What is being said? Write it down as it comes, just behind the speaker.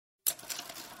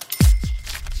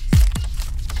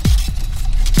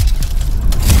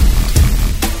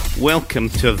welcome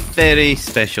to a very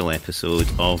special episode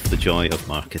of The Joy of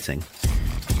Marketing.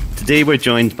 Today we're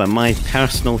joined by my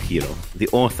personal hero, the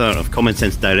author of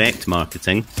Commonsense Direct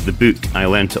Marketing, the book I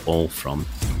learned it all from.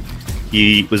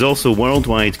 He was also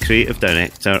worldwide creative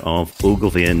director of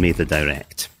Ogilvy and May the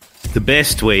Direct. The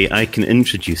best way I can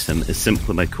introduce him is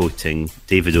simply by quoting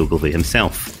David Ogilvy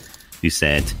himself, who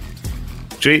said,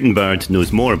 "Drayton Bird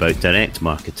knows more about direct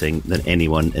marketing than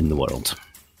anyone in the world."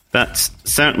 That's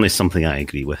certainly something I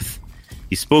agree with.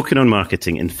 He's spoken on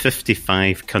marketing in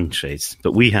 55 countries,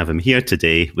 but we have him here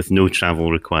today with no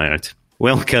travel required.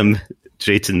 Welcome,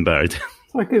 Drayton Bird.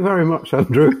 Thank you very much,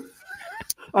 Andrew.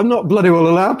 I'm not bloody well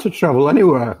allowed to travel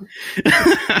anywhere.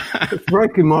 It's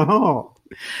breaking my heart.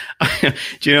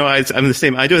 Do you know, I'm the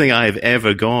same. I don't think I've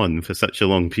ever gone for such a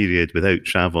long period without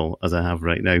travel as I have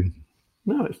right now.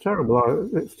 No, it's terrible.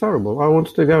 It's terrible. I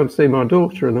wanted to go and see my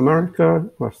daughter in America,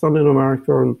 my son in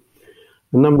America, and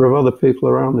a number of other people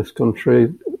around this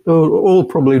country, all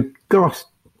probably, gosh,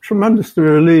 tremendously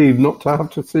relieved not to have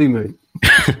to see me.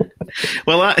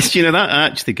 Well, that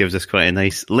actually gives us quite a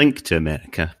nice link to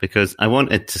America, because I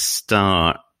wanted to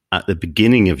start at the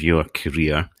beginning of your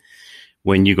career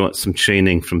when you got some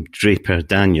training from Draper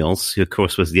Daniels, who, of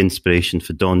course, was the inspiration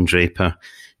for Don Draper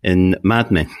in Mad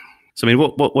Men. So, I mean,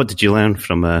 what did you learn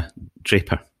from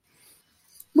Draper?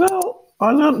 Well,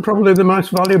 I learned probably the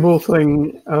most valuable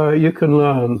thing you can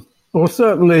learn, or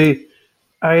certainly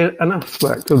an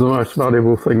aspect of the most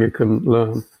valuable thing you can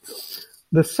learn.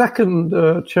 The second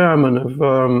chairman of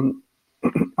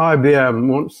IBM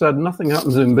once said, "Nothing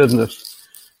happens in business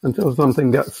until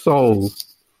something gets sold."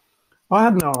 I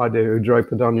had no idea who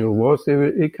Draper Daniels was.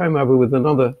 He came over with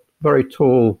another very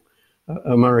tall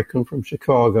American from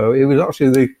Chicago. He was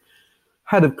actually the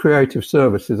head of creative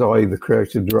services, i.e. the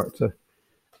creative director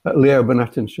at Leo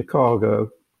Burnett in Chicago.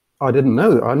 I didn't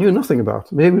know. I knew nothing about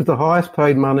him. He was the highest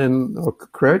paid man or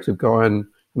creative guy in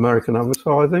American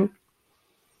advertising.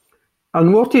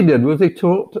 And what he did was he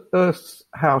taught us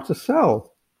how to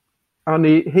sell. And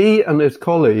he and his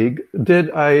colleague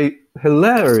did a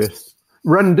hilarious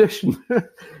rendition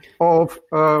of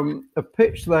a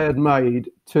pitch they had made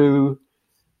to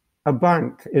a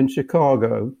bank in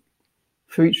Chicago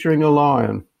featuring a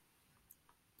lion,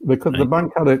 because the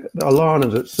bank had a lion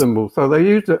as its symbol. So they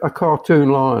used a cartoon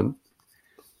lion.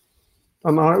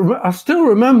 And I still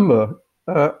remember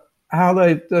how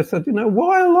they said,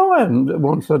 "Why a lion?"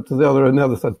 One said to the other, and the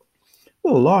other said,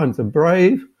 "Well, lions are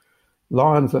brave.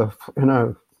 Lions are,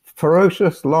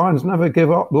 ferocious. Lions never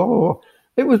give up, blah, blah, blah."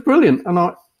 It was brilliant. And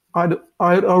I'd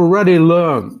already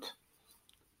learned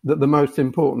that the most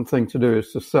important thing to do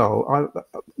is to sell. I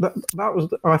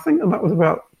think that was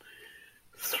about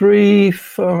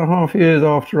 3.5 years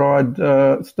after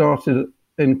I'd started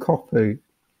in copy.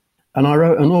 And I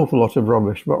wrote an awful lot of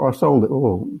rubbish, but I sold it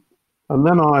all. And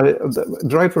then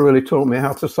Draper really taught me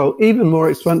how to sell even more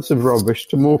expensive rubbish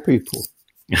to more people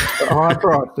at higher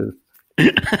prices.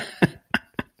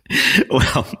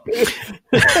 Well,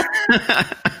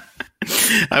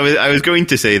 I was going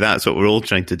to say that's what we're all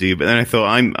trying to do, but then I thought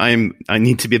I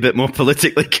need to be a bit more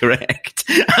politically correct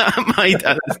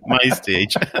at my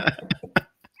stage.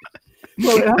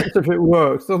 Well, it helps if it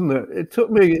works, doesn't it? It took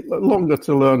me longer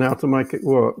to learn how to make it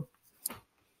work.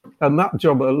 And that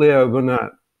job at Leo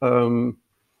Burnett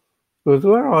was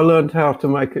where I learned how to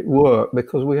make it work,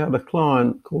 because we had a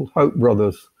client called Hope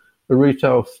Brothers, a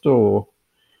retail store.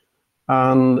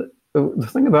 And the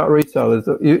thing about retail is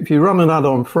that if you run an ad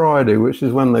on Friday, which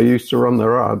is when they used to run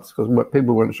their ads, because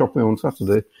people went shopping on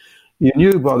Saturday, you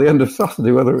knew by the end of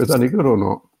Saturday whether it was any good or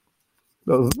not.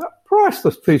 That was a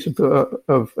priceless piece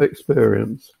of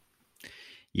experience.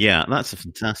 Yeah, that's a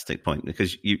fantastic point,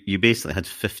 because you basically had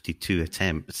 52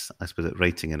 attempts, I suppose, at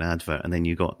writing an advert, and then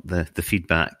you got the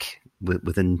feedback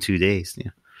within 2 days.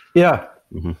 Yeah. Yeah.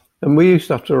 Mm-hmm. And we used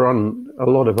to have to run a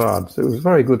lot of ads. It was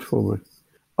very good for me.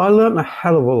 I learned a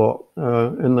hell of a lot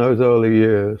in those early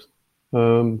years.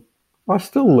 I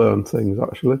still learn things,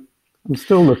 actually. I'm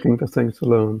still looking for things to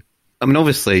learn. I mean,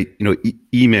 obviously,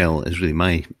 email is really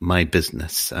my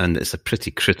business, and it's a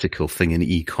pretty critical thing in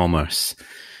e-commerce.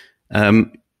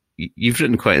 You've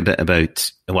written quite a bit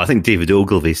about, well, I think David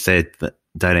Ogilvy said that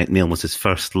direct mail was his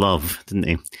first love, didn't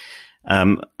he?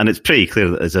 And it's pretty clear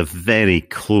that there's a very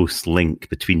close link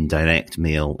between direct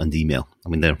mail and email. I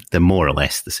mean, they're more or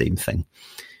less the same thing.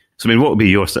 So, I mean, what would be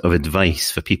your sort of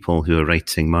advice for people who are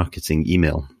writing marketing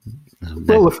email?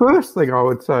 Well, the first thing I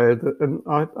would say, and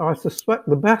I suspect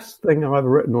the best thing I've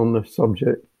written on this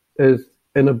subject is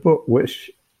in a book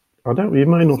which you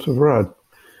may not have read.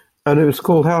 And it was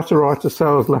called How to Write a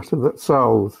Sales Letter That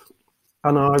Sells.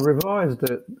 And I revised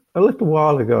it a little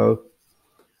while ago.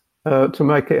 to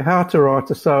make it how to write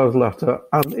a sales letter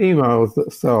and emails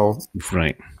that sell.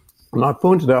 Right. And I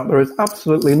pointed out there is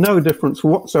absolutely no difference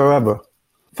whatsoever,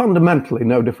 fundamentally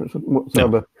no difference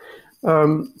whatsoever.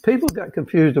 No. People get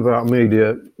confused about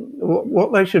media.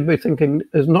 What they should be thinking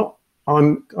is not,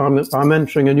 I'm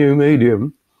entering a new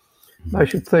medium. They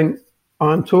should think,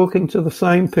 I'm talking to the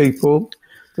same people,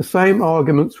 the same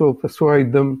arguments will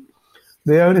persuade them.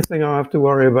 The only thing I have to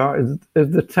worry about is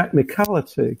the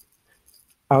technicality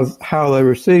as how they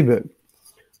receive it.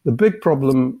 The big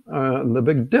problem and the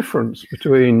big difference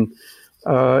between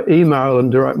email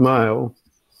and direct mail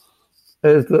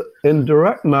is that in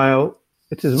direct mail,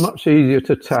 it is much easier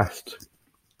to test.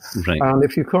 Right. And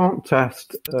if you can't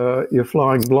test, you're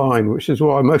flying blind, which is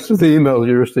why most of the emails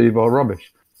you receive are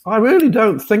rubbish. I really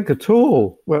don't think at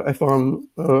all. Well, if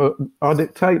I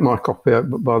dictate my copy,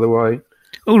 by the way.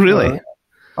 Oh, really?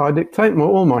 I dictate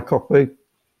all my copy.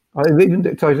 I've even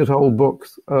dictated whole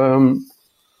books. And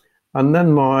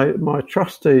then my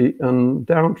trusty and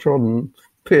downtrodden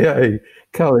PA,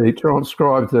 Kelly,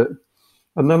 transcribes it.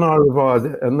 And then I revise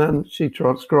it. And then she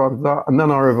transcribes that. And then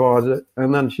I revise it.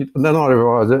 And then I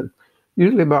revise it,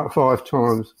 usually about 5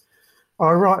 times.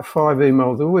 I write 5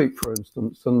 emails a week, for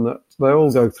instance, and they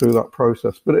all go through that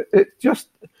process. But it just,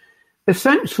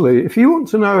 essentially, if you want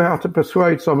to know how to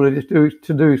persuade somebody to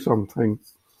do something,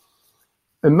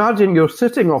 imagine you're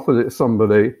sitting opposite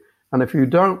somebody, and if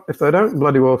they don't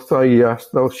bloody well say yes,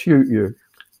 they'll shoot you.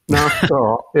 Now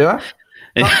start, yeah?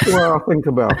 That's the way I think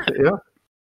about it, yeah?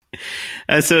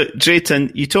 So,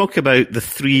 Drayton, you talk about the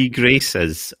 3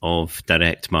 graces of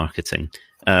direct marketing,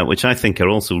 which I think are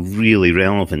also really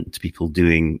relevant to people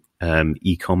doing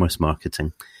e-commerce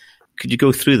marketing. Could you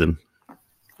go through them?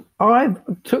 I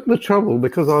took the trouble,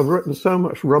 because I've written so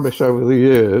much rubbish over the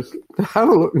years, to have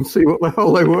a look and see what the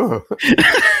hell they were.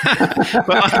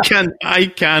 But I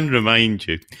can remind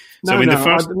you. So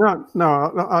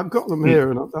I've got them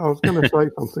here, and I was going to say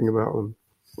something about them.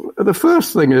 The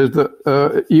first thing is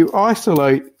that you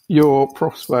isolate your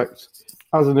prospect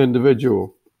as an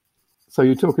individual. So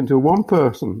you're talking to one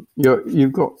person.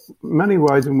 You've got many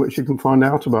ways in which you can find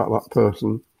out about that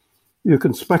person. You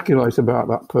can speculate about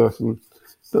that person.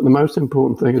 But the most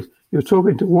important thing is you're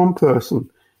talking to one person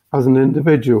as an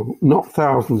individual, not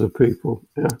thousands of people.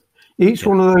 Yeah. Each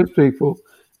one of those people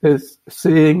is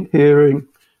seeing, hearing,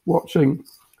 watching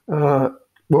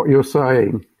what you're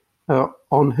saying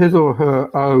on his or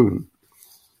her own.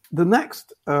 The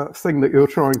next thing that you're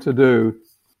trying to do,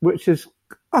 which is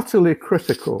utterly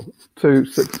critical to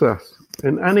success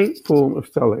in any form of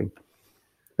selling,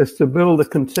 is to build a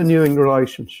continuing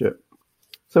relationship.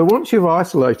 So once you've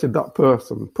isolated that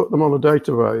person, put them on a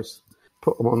database,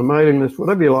 put them on a mailing list,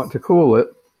 whatever you like to call it,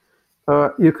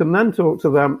 you can then talk to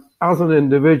them as an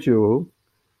individual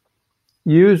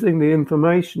using the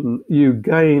information you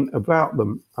gain about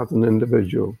them as an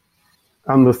individual.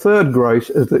 And the third grace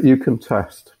is that you can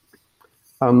test.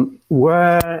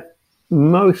 Where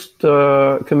most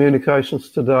communications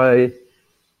today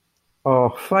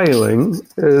are failing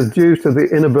is due to the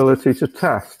inability to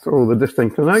test, or the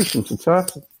disinclination to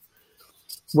test.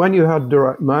 When you had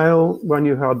direct mail, when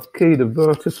you had keyed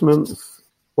advertisements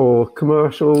or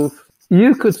commercials,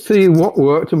 you could see what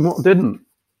worked and what didn't.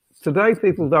 Today,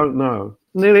 people don't know.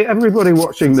 Nearly everybody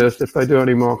watching this, if they do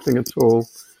any marketing at all,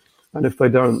 and if they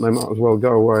don't, they might as well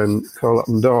go away and curl up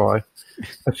and die,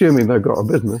 assuming they've got a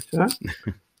business, yeah?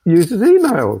 Uses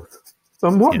emails.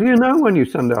 And what do you know when you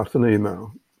send out an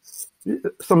email?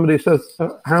 Somebody says,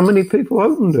 how many people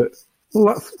opened it?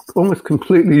 Well, that's almost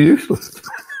completely useless.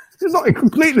 It's not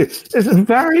completely. It's a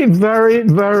very, very,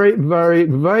 very, very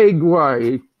vague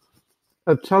way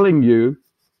of telling you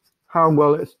how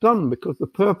well it's done, because the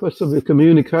purpose of the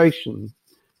communication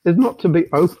is not to be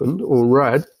opened or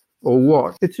read or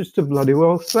watched. It's just to bloody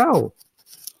well sell.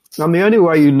 And the only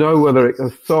way you know whether it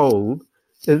has sold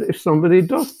is if somebody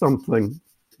does something,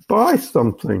 buys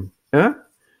something, yeah?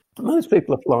 Most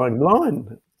people are flying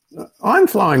blind. I'm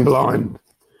flying blind.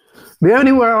 The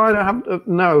only way I have to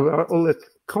know all the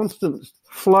constant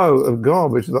flow of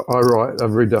garbage that I write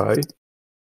every day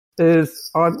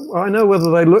is I know whether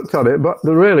they looked at it, but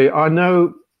really I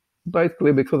know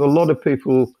basically because a lot of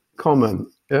people comment.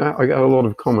 Yeah, I get a lot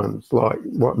of comments like,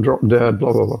 what, drop dead,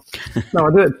 blah, blah, blah. No,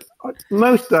 I did.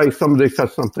 Most days somebody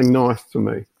says something nice to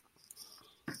me.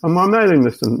 And my mailing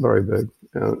list isn't very big.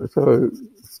 So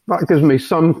that gives me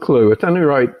some clue. At any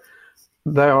rate,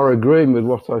 they are agreeing with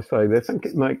what I say. They think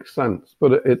it makes sense.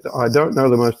 But I don't know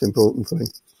the most important thing.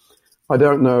 I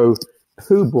don't know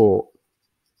who bought.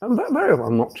 And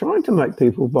I'm not trying to make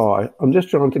people buy. I'm just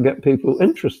trying to get people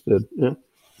interested. Yeah.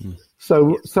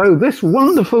 So this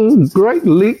wonderful, great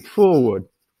leap forward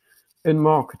in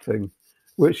marketing,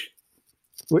 which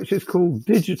is called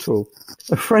digital.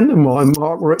 A friend of mine,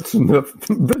 Mark Ritson, the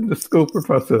business school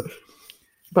professor,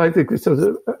 basically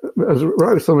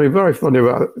wrote something very funny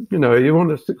about, you want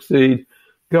to succeed,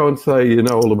 go and say you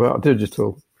know all about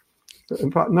digital.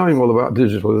 In fact, knowing all about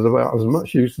digital is about as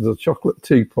much use as a chocolate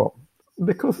teapot,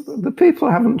 because the people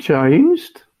haven't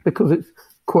changed, because it's,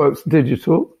 quotes,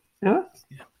 digital. Yeah.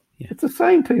 It's the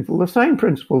same people, the same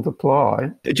principles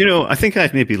apply. Do you know, I think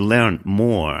I've maybe learned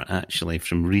more, actually,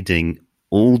 from reading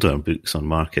older books on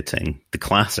marketing, the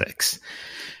classics,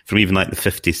 from even like the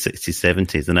 50s, 60s,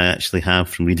 70s, than I actually have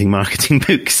from reading marketing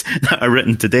books that are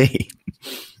written today.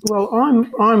 Well,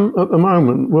 I'm at the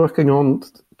moment working on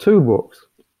 2 books.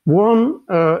 One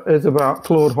is about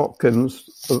Claude Hopkins,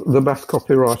 the best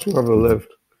copywriter who ever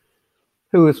lived,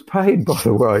 who was paid, by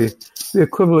the way, the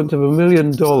equivalent of $1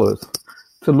 million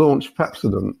to launch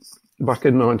Pepsodent back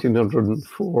in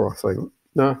 1904, I think.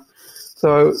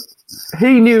 So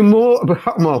he knew more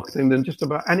about marketing than just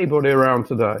about anybody around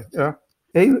today. Yeah,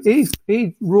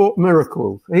 he wrought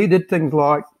miracles. He did things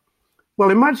like, well,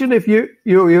 imagine if you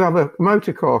have a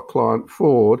motor car client,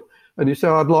 Ford, and you say,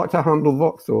 I'd like to handle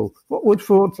Vauxhall. What would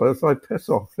Ford say? Say, piss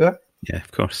off, yeah? Yeah,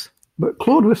 of course. But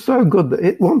Claude was so good that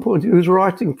at one point he was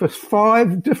writing for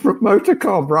 5 different motor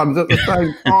car brands at the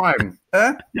same time.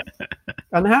 Yeah?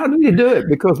 And how did he do it?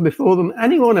 Because before than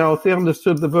anyone else, he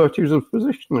understood the virtues of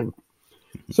positioning.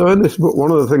 So in this book,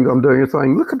 one of the things I'm doing is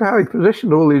saying, look at how he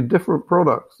positioned all these different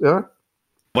products. Yeah.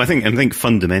 Well, I think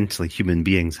fundamentally human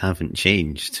beings haven't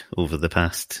changed over the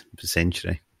past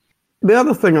century. The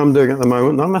other thing I'm doing at the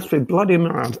moment, I must be bloody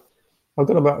mad. I've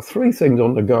got about 3 things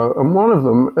on the go, and one of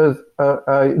them is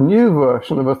a new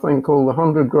version of a thing called the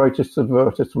 100 Greatest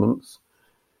Advertisements,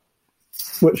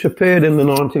 which appeared in the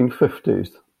 1950s.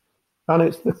 And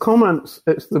it's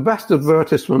the best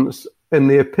advertisements in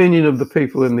the opinion of the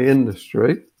people in the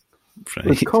industry. Right.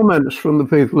 With comments from the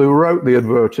people who wrote the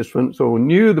advertisements or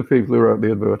knew the people who wrote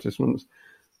the advertisements,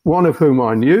 one of whom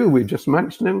I knew, we just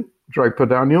mentioned him, Draper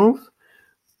Daniels.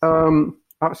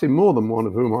 Actually, more than one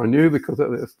of whom I knew, because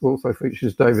it also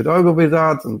features David Ogilvy's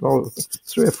ads, and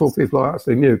 3 or 4 people I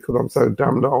actually knew because I'm so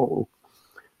damned old.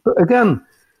 But again,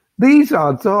 these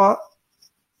ads are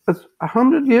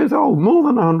 100 years old, more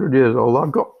than 100 years old.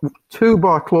 I've got 2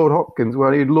 by Claude Hopkins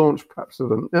where he'd launched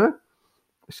Pepsodent,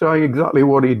 showing exactly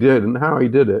what he did and how he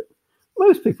did it.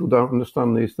 Most people don't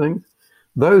understand these things.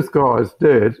 Those guys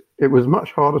did. It was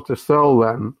much harder to sell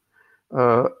then.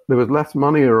 There was less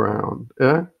money around,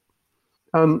 yeah?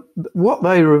 And what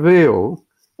they reveal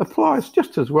applies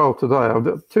just as well today.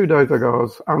 2 days ago, I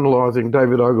was analysing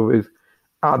David Ogilvy's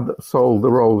ad that sold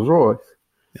the Rolls Royce.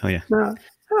 Oh, yeah. Now,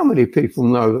 how many people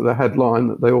know that the headline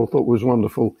that they all thought was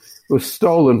wonderful was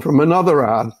stolen from another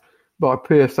ad by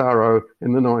Pierce Arrow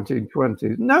in the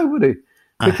 1920s? Nobody.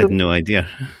 I had no idea.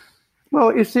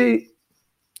 Well, you see...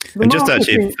 And just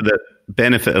actually, for the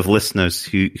benefit of listeners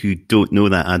who don't know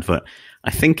that advert, I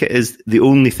think it is the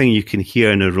only thing you can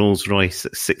hear in a Rolls Royce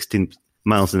at 16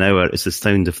 miles an hour is the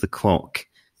sound of the clock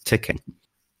ticking.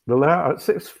 At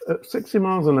 60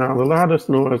 miles an hour, the loudest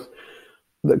noise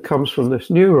that comes from this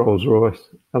new Rolls Royce,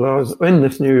 and I was in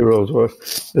this new Rolls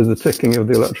Royce, is the ticking of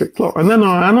the electric clock. And then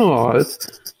I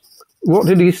analysed, what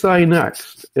did he say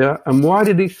next? Yeah, and why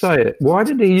did he say it? Why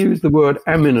did he use the word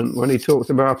eminent when he talked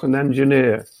about an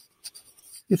engineer?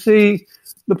 You see,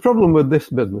 the problem with this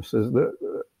business is that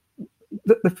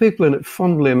the people in it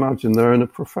fondly imagine they're in a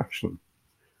profession.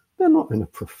 They're not in a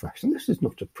profession. This is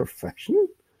not a profession.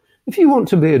 If you want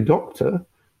to be a doctor,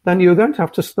 then you're going to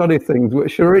have to study things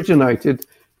which originated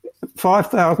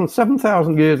 5,000,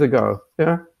 7,000 years ago,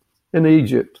 yeah, in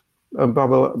Egypt, and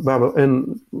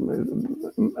in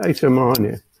Asia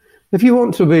Minor. If you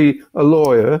want to be a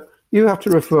lawyer, you have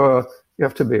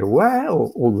to be aware,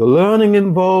 all the learning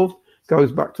involved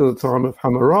goes back to the time of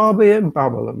Hammurabi in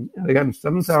Babylon, again,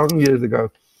 7,000 years ago.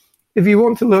 If you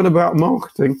want to learn about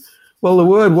marketing, well, the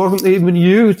word wasn't even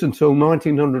used until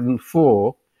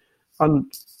 1904,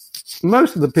 and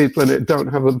most of the people in it don't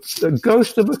have a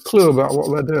ghost of a clue about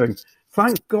what they're doing.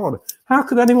 Thank God. How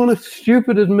could anyone as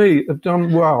stupid as me have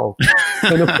done well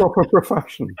in a proper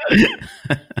profession?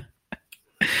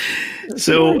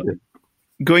 So,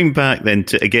 going back then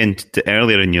to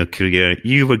earlier in your career,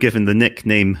 you were given the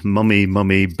nickname Mummy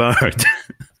Bird.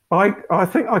 I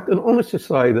think I can honestly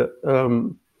say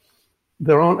that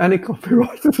there aren't any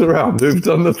copywriters around who've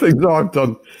done the things I've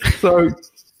done. So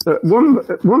one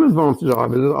advantage I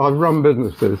have is that I've run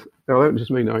businesses. I don't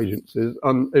just mean agencies.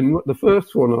 And in the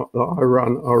first one that I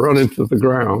ran into the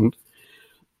ground,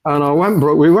 and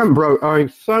we went broke owing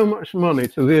so much money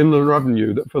to the Inland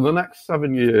Revenue that for the next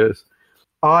 7 years,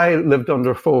 I lived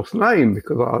under a false name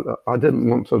because I didn't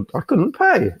want to, I couldn't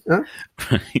pay. Yeah?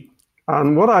 Right.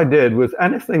 And what I did was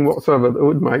anything whatsoever that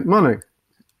would make money.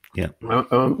 Yeah.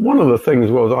 One of the things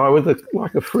was I was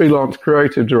like a freelance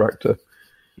creative director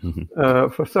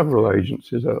for several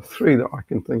agencies, 3 that I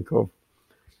can think of.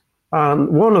 And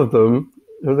one of them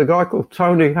was a guy called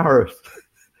Tony Harris.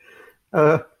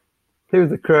 He was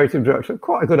the creative director,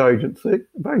 quite a good agency,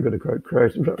 very good at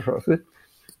creative director, actually.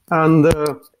 And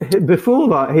before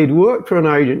that, he'd worked for an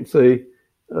agency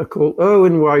called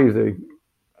Irwin Wasey.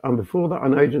 And before that,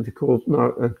 an agency called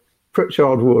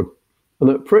Pritchard Wood. And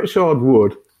at Pritchard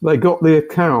Wood, they got the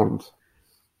account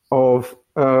of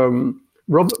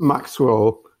Robert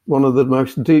Maxwell, one of the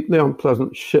most deeply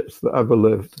unpleasant ships that ever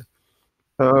lived.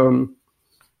 And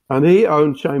he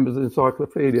owned Chambers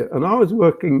Encyclopedia. And I was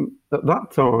working at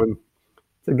that time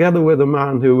together with a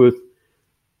man who was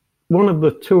one of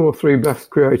the 2 or 3 best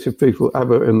creative people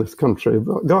ever in this country,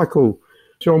 a guy called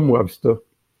John Webster.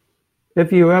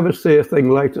 If you ever see a thing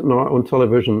late at night on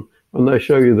television and they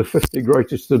show you the 50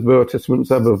 greatest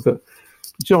advertisements ever, that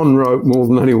John wrote more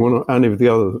than any of the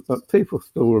others, people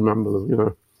still remember them, you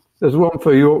know. There's one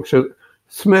for Yorkshire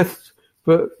Smith's,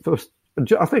 for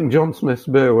I think John Smith's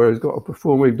beer, where he's got a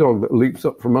performing dog that leaps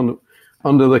up from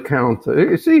under the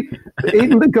counter. You see,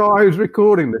 even the guy who's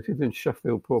recording this, he's in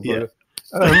Sheffield, poor brother.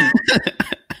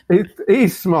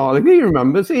 He's smiling. He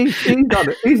remembers. He's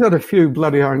had a few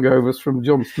bloody hangovers from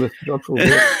John Smith's dreadful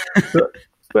work.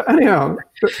 But anyhow,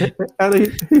 and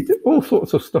he did all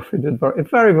sorts of stuff. He did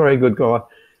very, very good guy.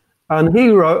 And he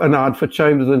wrote an ad for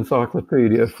Chambers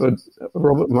Encyclopedia for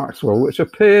Robert Maxwell, which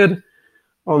appeared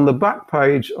on the back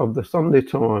page of the Sunday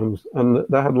Times. And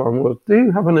the headline was, "Do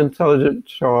you have an intelligent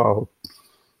child?"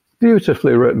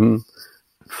 Beautifully written,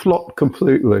 flopped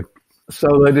completely.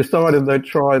 So they decided they'd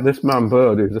try this man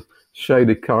Bird, who's a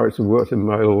shady character who worked in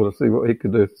mail order, to see what he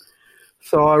could do.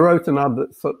 So I wrote an ad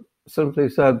that simply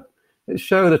said, it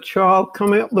showed a child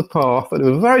coming up the path, and it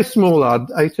was a very small ad,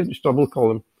 8-inch double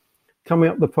column, coming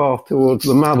up the path towards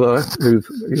the mother, who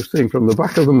you've seen from the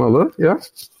back of the mother, yeah?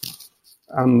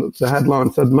 And the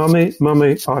headline said, "Mummy,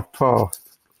 I've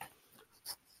passed."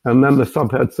 And then the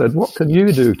subhead said, "What can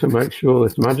you do to make sure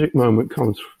this magic moment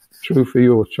comes true for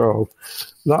your child?"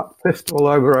 That pissed all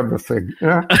over everything,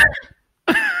 yeah?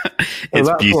 It's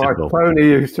that's beautiful. why Tony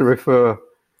used to refer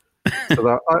to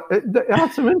that. It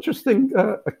had some interesting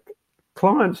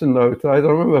clients in those days. I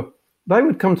remember they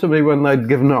would come to me when they'd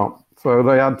given up. So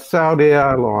they had Saudi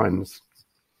Airlines,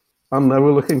 and they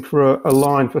were looking for a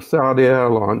line for Saudi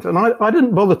Airlines. And I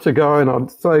didn't bother to go in. I'd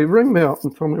say, "Ring me up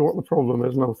and tell me what the problem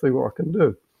is, and I'll see what I can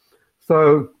do."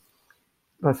 So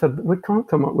I said, "We can't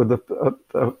come up with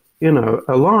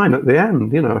a line at the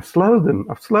end, a slogan.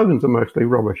 Slogans are mostly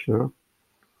rubbish,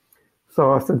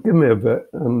 So I said, "Give me a bit."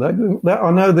 And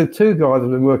I know the 2 guys have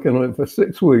been working on it for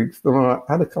 6 weeks. Then I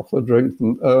had a couple of drinks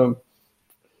and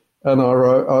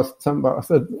I sent back. I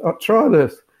said, "Try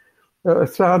this.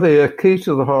 Saudi, a key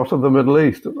to the heart of the Middle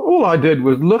East." And all I did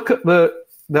was look at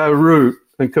their route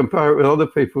and compare it with other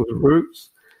people's routes.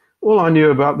 All I knew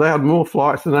about, they had more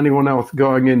flights than anyone else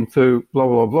going into blah,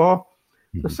 blah, blah.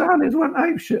 The Saudis went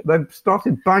apeshit. They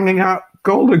started banging out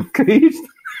golden keys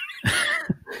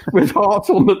with hearts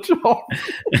on the top.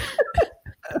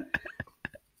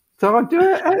 So I do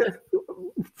it.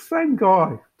 Same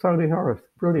guy, Tony Harris,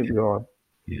 brilliant guy.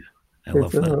 Yeah, I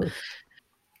love that.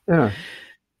 Yeah.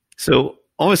 So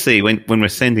obviously, when we're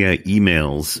sending out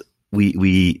emails,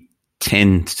 we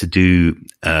tend to do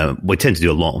a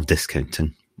lot of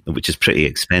discounting, which is pretty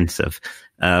expensive.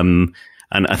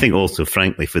 And I think also,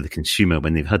 frankly, for the consumer,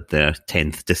 when they've had their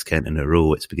 10th discount in a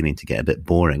row, it's beginning to get a bit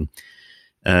boring.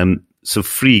 So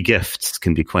free gifts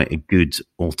can be quite a good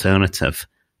alternative.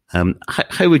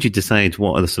 How would you decide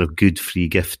what are the sort of good free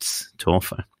gifts to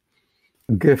offer?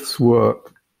 Gifts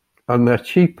work, and they're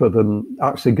cheaper than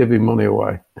actually giving money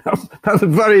away. That's a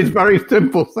very, very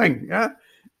simple thing. Yeah?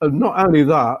 And not only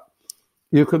that,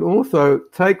 you can also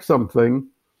take something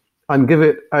and give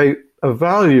it a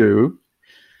value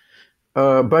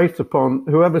based upon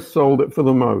whoever sold it for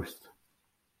the most.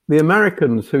 The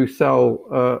Americans who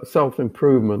sell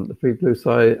self-improvement, the people who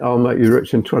say, "I'll make you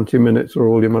rich in 20 minutes or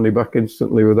all your money back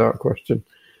instantly without question,"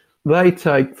 they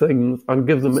take things and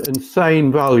give them insane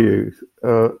values.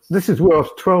 This is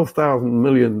worth 12,000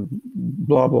 million,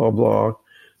 blah, blah, blah,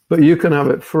 but you can have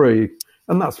it free.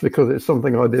 And that's because it's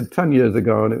something I did 10 years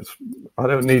ago and I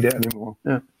don't need it anymore.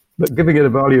 Yeah. But giving it a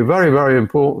value, very, very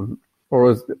important. Or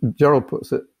as Gerald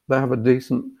puts it, they have a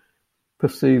decent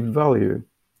perceived value.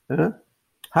 Yeah?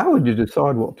 How would you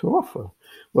decide what to offer?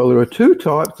 Well, there are 2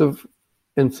 types of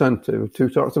incentive, two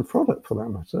types of product for that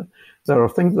matter. There are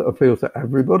things that appeal to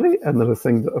everybody, and there are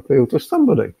things that appeal to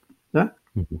somebody. Yeah.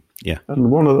 Mm-hmm. Yeah.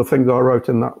 And one of the things I wrote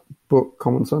in that book,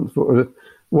 Commonsense book, was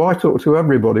why talk to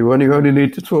everybody when you only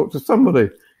need to talk to somebody?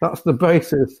 That's the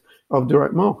basis of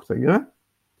direct marketing. Yeah.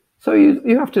 So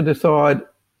you have to decide: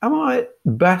 am I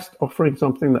best offering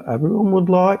something that everyone would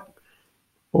like,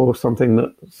 or something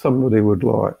that somebody would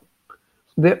like?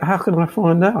 How can I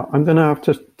find out? I'm going to have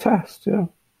to test. Yeah.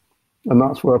 And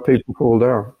that's where people fall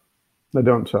down. They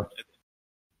don't test.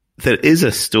 There is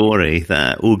a story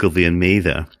that Ogilvy and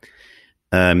Mather,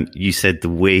 you said the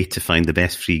way to find the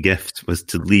best free gift was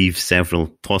to leave several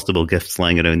possible gifts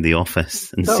lying around the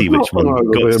office and see which one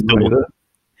got stolen.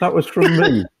 That was from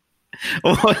me.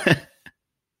 Oh.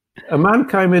 A man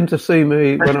came in to see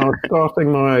me when I was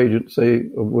starting my agency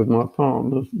with my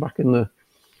partners back in the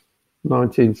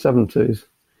 1970s.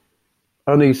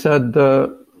 And he said, I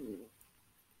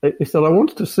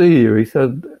wanted to see you. He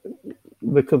said,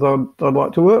 because I'd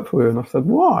like to work for you. And I said,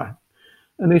 why?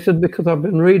 And he said, because I've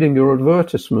been reading your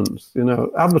advertisements. You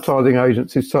know, advertising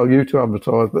agencies tell you to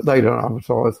advertise, but they don't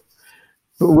advertise.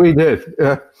 But we did.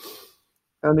 Yeah.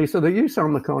 And he said, you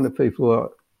sound the kind of people that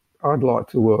I'd like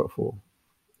to work for.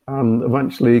 And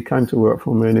eventually he came to work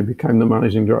for me and he became the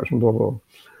managing director of blah,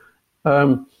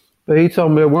 blah. But he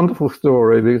told me a wonderful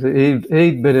story because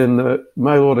he'd been in the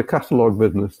mail order catalogue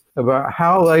business about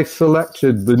how they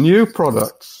selected the new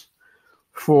products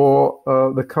for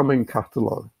the coming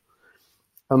catalogue.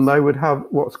 And they would have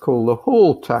what's called the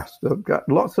hall test. They'd get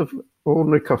lots of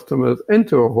ordinary customers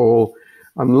into a hall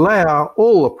and lay out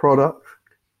all the products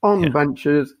on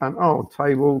benches and on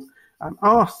tables and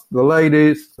ask the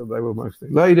ladies, so they were mostly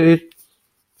ladies,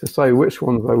 to say which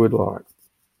ones they would like.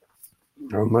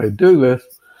 And they'd do this,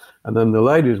 and then the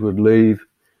ladies would leave.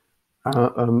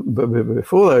 But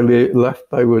before they left,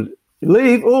 they would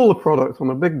leave all the products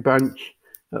on a big bench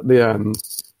at the end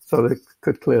so they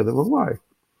could clear them away.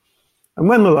 And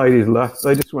when the ladies left,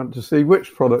 they just went to see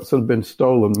which products had been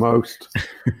stolen most,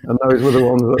 and those were the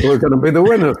ones that were going to be the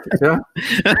winners. Yeah.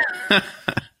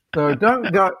 So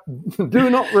do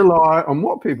not rely on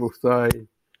what people say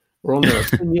or on their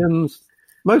opinions.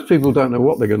 Most people don't know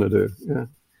what they're going to do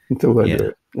until they do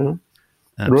it. Yeah?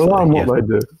 Rely on what they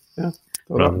do. Yeah?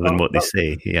 So rather than what they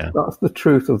say. Yeah, that's the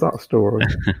truth of that story.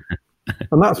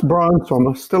 And that's Brian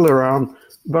Thomas, still around,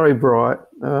 very bright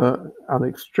and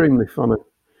extremely funny.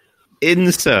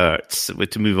 Inserts,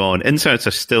 to move on, inserts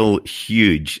are still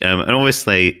huge. And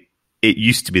obviously, it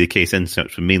used to be the case,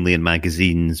 inserts were mainly in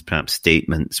magazines, perhaps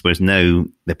statements, whereas now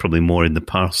they're probably more in the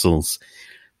parcels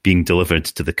being delivered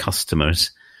to the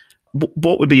customers.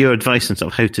 What would be your advice on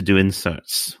sort of how to do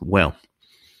inserts well?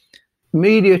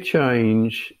 Media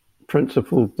change,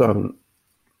 principles don't.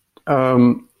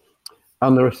 And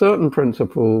there are certain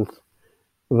principles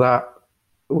that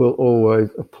will always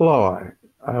apply.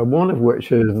 One of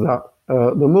which is that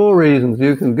the more reasons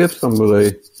you can give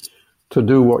somebody to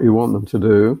do what you want them to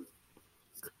do,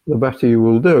 the better you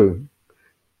will do.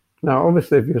 Now,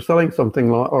 obviously, if you're selling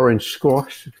something like orange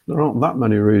squash, there aren't that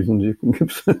many reasons you can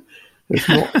give. It's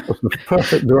not the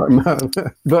perfect direct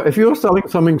mail. But if you're selling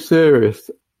something serious,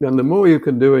 then the more you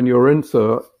can do in your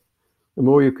insert, the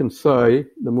more you can say,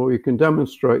 the more you can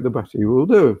demonstrate, the better you will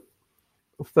do.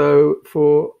 So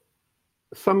for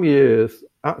some years,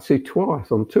 actually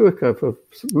twice on two occasions, for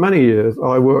many years,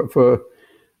 I worked for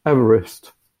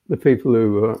Everest, the people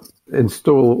who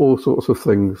install all sorts of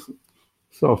things,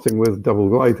 starting with double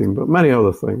glazing, but many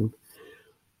other things.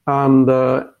 And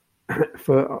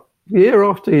for year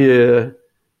after year,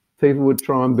 people would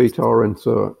try and beat our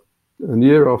insert. And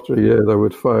year after year, they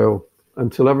would fail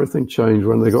until everything changed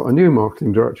when they got a new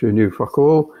marketing director who knew fuck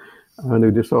all and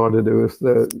who decided it was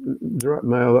the direct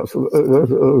mail.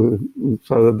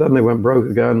 So then they went broke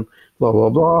again, blah, blah,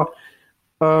 blah.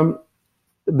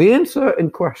 The insert in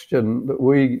question that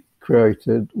we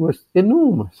created was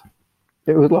enormous.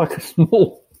 It was like a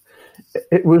small...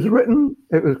 It was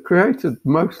created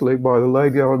mostly by the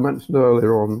lady I mentioned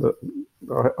earlier on that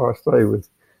I stay with,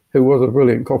 who was a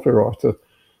brilliant copywriter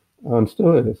and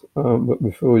still is, but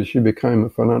before she became a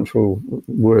financial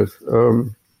whiz.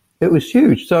 It was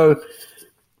huge. So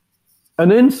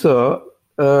an insert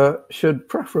should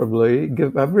preferably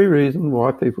give every reason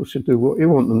why people should do what you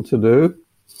want them to do,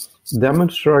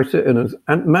 demonstrate it in as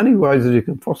many ways as you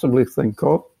can possibly think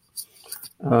of,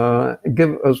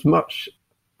 give as much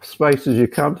space as you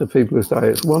can to people who say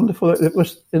it's wonderful. It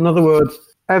was, in other words,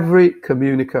 every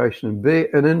communication, be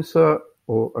it an insert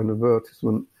or an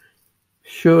advertisement,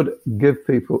 should give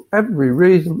people every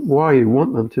reason why you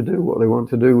want them to do what they want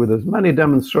to do with as many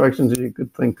demonstrations as you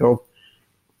could think of,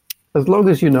 as long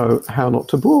as you know how not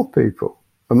to bore people.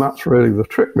 and that's really the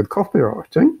trick with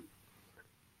copywriting,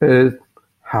 is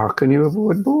how can you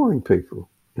avoid boring people?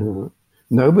 You know,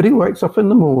 nobody wakes up in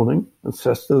the morning and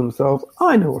says to themselves,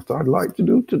 I know what I'd like to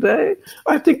do today.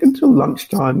 I think until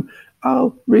lunchtime,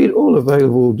 I'll read all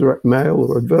available direct mail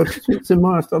or advertisements in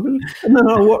my establishment, and then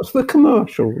I'll watch the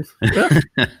commercials. Yeah?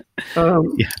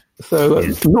 So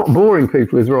not boring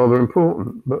people is rather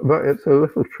important, but it's a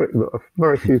little trick that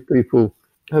very few people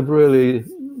have really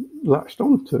latched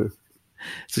onto.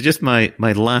 So just my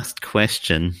last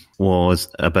question was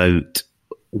about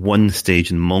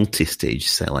one-stage and multi-stage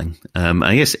selling.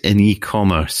 I guess in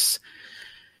e-commerce,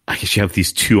 I guess you have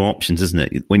these two options, isn't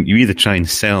it? When you either try and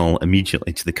sell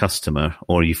immediately to the customer,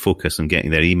 or you focus on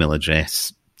getting their email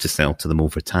address to sell to them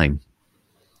over time.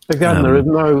 Again,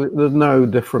 there's no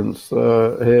difference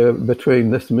here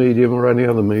between this medium or any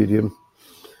other medium.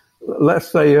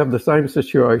 Let's say you have the same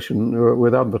situation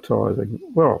with advertising.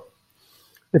 Well,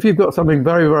 if you've got something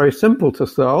very, very simple to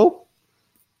sell,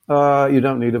 you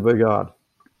don't need a big ad.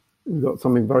 If you've got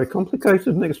something very complicated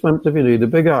and expensive, you need a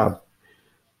big ad.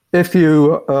 If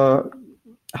you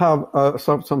have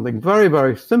something very,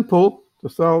 very simple to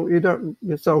sell,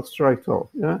 you sell straight off.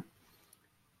 Yeah.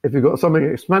 If you've got something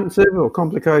expensive or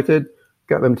complicated,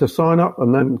 get them to sign up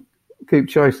and then keep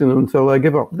chasing them until they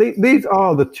give up. These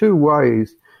are the two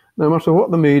ways. No matter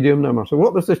what the medium, no matter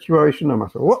what the situation, no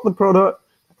matter what the product,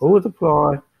 always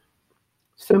apply.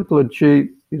 Simple and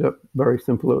cheap. Very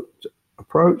simple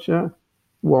approach. Yeah.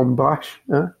 One bash.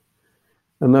 Yeah.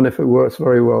 And then if it works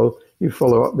very well, you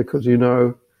follow up because you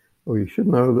know, or you should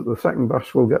know, that the second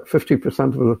bash will get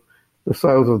 50% of the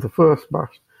sales of the first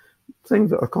bash.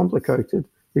 Things that are complicated,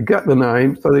 you get the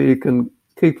name so that you can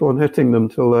keep on hitting them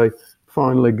till they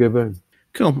finally give in.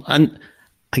 Cool. And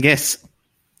I guess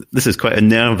this is quite a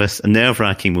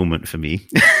nerve-wracking moment for me,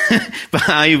 but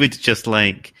I would just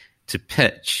like to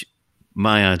pitch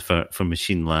my advert for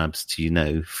Machine Labs to you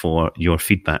now for your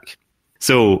feedback.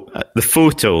 So the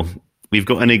photo, we've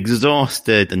got an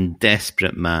exhausted and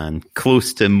desperate man,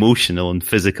 close to emotional and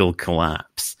physical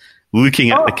collapse,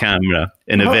 looking at the camera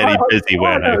in a very busy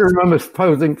warehouse. I don't remember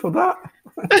posing for that.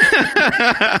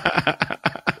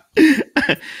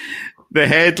 The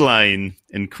headline,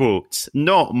 in quotes,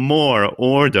 not more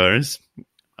orders.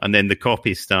 And then the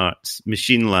copy starts,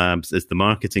 Machine Labs is the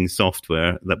marketing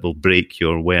software that will break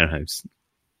your warehouse.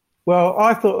 Well,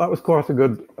 I thought that was quite a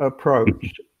good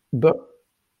approach, but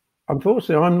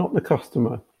unfortunately, I'm not the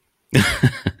customer.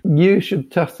 You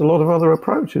should test a lot of other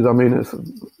approaches. I mean,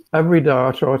 every day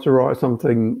I try to write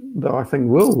something that I think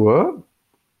will work.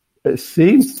 It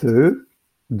seems to,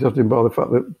 judging by the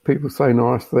fact that people say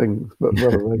nice things, but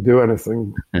whether they do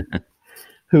anything,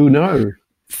 who knows?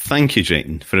 Thank you,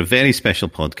 Drayton, for a very special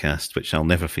podcast, which I'll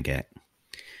never forget.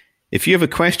 If you have a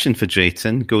question for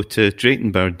Drayton, go to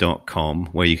draytonbird.com,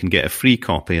 where you can get a free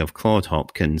copy of Claude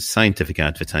Hopkins' Scientific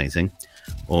Advertising,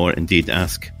 or indeed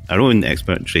ask our own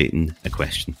expert Drayton a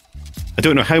question. I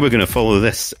don't know how we're going to follow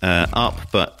this up,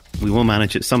 but we will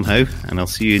manage it somehow, and I'll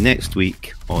see you next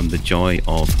week on The Joy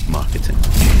of Marketing.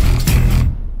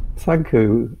 Thank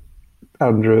you,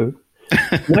 Andrew.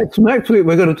 Next week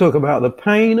we're going to talk about the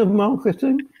pain of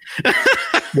marketing,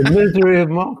 the misery of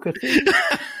marketing,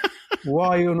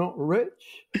 why you're not rich,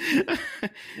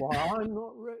 why I'm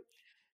not rich.